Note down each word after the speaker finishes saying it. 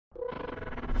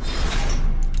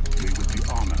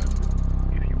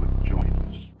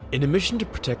In a mission to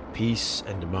protect peace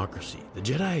and democracy, the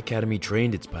Jedi Academy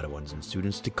trained its Padawans and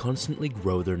students to constantly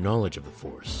grow their knowledge of the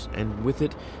Force, and with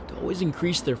it, to always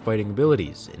increase their fighting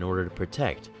abilities in order to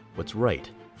protect what's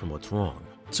right from what's wrong.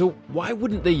 So why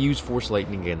wouldn't they use Force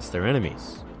lightning against their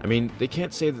enemies? I mean, they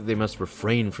can't say that they must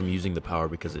refrain from using the power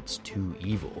because it's too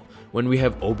evil, when we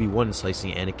have Obi-Wan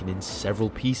slicing Anakin in several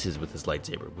pieces with his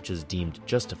lightsaber, which is deemed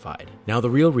justified. Now, the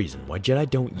real reason why Jedi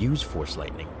don't use Force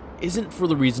lightning isn't for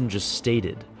the reason just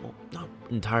stated. Well, not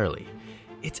entirely.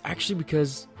 It's actually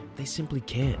because they simply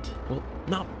can't. Well,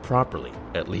 not properly,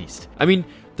 at least. I mean,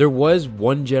 there was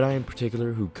one Jedi in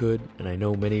particular who could, and I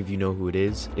know many of you know who it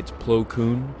is. It's Plo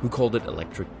Koon, who called it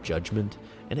Electric Judgment,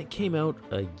 and it came out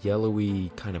a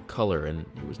yellowy kind of color, and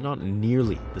it was not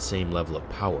nearly the same level of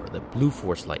power that Blue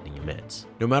Force lightning emits.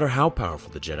 No matter how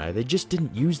powerful the Jedi, they just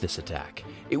didn't use this attack.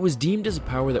 It was deemed as a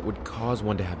power that would cause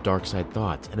one to have dark side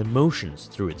thoughts and emotions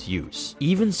through its use.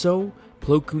 Even so,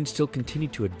 Plo Koon still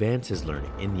continued to advance his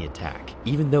learning in the attack,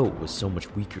 even though it was so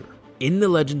much weaker. In the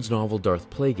Legends novel Darth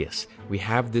Plagueis, we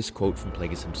have this quote from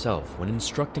Plagueis himself when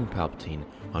instructing Palpatine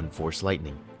on Force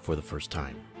lightning for the first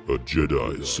time. A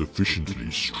Jedi sufficiently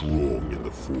strong in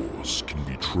the Force can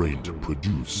be trained to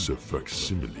produce a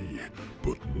facsimile,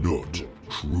 but not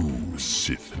true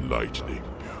Sith lightning.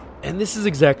 And this is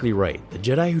exactly right. The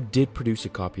Jedi who did produce a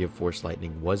copy of Force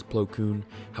lightning was Plo Koon.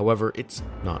 However, it's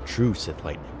not true Sith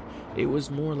lightning. It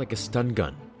was more like a stun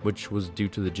gun, which was due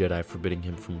to the Jedi forbidding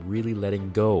him from really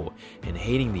letting go and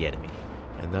hating the enemy,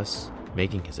 and thus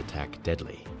making his attack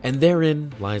deadly. And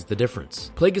therein lies the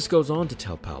difference. Plagueis goes on to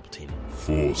tell Palpatine,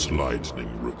 Force lightning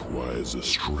requires a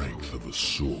strength of a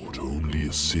sort only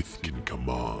a Sith can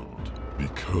command,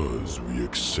 because we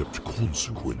accept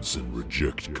consequence and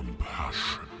reject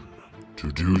compassion. To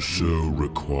do so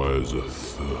requires a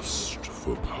thirst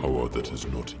for power that is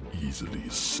not easily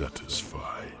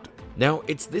satisfied. Now,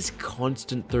 it's this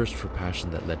constant thirst for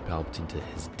passion that led Palpatine to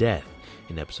his death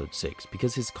in Episode 6,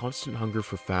 because his constant hunger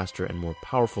for faster and more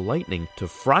powerful lightning to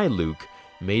fry Luke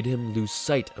made him lose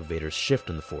sight of Vader's shift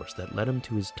in the Force that led him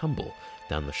to his tumble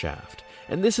down the shaft.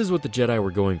 And this is what the Jedi were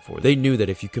going for. They knew that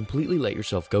if you completely let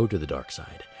yourself go to the dark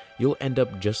side, you'll end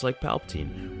up just like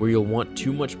Palpatine, where you'll want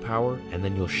too much power and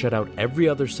then you'll shut out every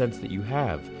other sense that you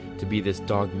have to be this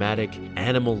dogmatic,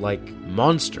 animal-like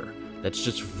monster that's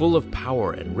just full of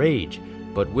power and rage,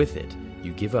 but with it,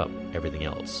 you give up everything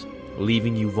else,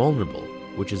 leaving you vulnerable,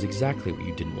 which is exactly what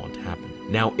you didn't want to happen.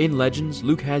 Now, in Legends,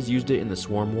 Luke has used it in the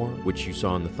Swarm War, which you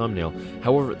saw in the thumbnail.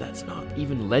 However, that's not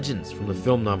even Legends from the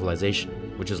film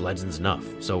novelization, which is Legends enough,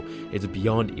 so it's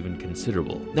beyond even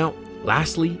considerable. Now,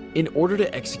 lastly, in order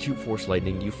to execute Force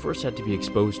lightning, you first had to be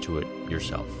exposed to it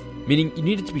yourself. Meaning you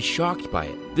needed to be shocked by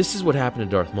it. This is what happened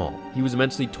to Darth Maul. He was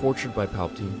immensely tortured by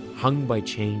Palpatine, hung by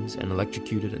chains, and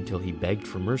electrocuted until he begged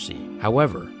for mercy.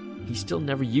 However, he still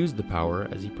never used the power,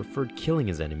 as he preferred killing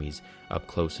his enemies up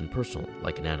close and personal,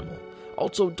 like an animal.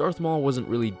 Also, Darth Maul wasn't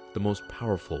really the most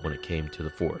powerful when it came to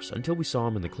the Force, until we saw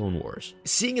him in the Clone Wars.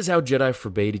 Seeing as how Jedi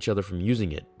forbade each other from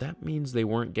using it, that means they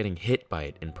weren't getting hit by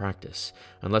it in practice.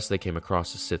 Unless they came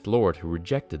across a Sith Lord who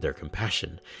rejected their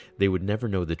compassion, they would never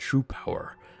know the true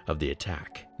power of the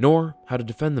attack, nor how to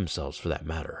defend themselves for that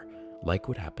matter, like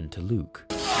what happened to Luke.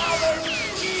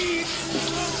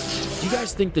 You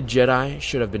guys think the Jedi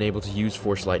should have been able to use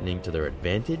Force lightning to their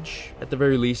advantage? At the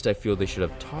very least, I feel they should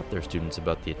have taught their students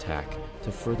about the attack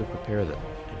to further prepare them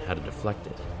and how to deflect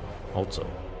it. Also,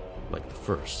 like the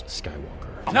first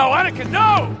Skywalker. No, Anakin,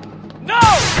 no! No!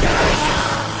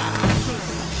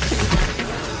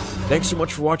 Thanks so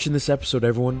much for watching this episode,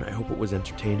 everyone. I hope it was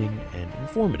entertaining and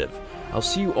informative. I'll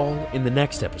see you all in the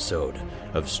next episode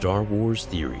of Star Wars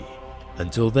Theory.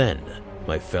 Until then,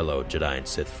 my fellow Jedi and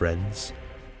Sith friends,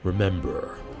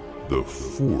 remember, the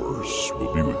Force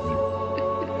will be with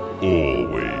you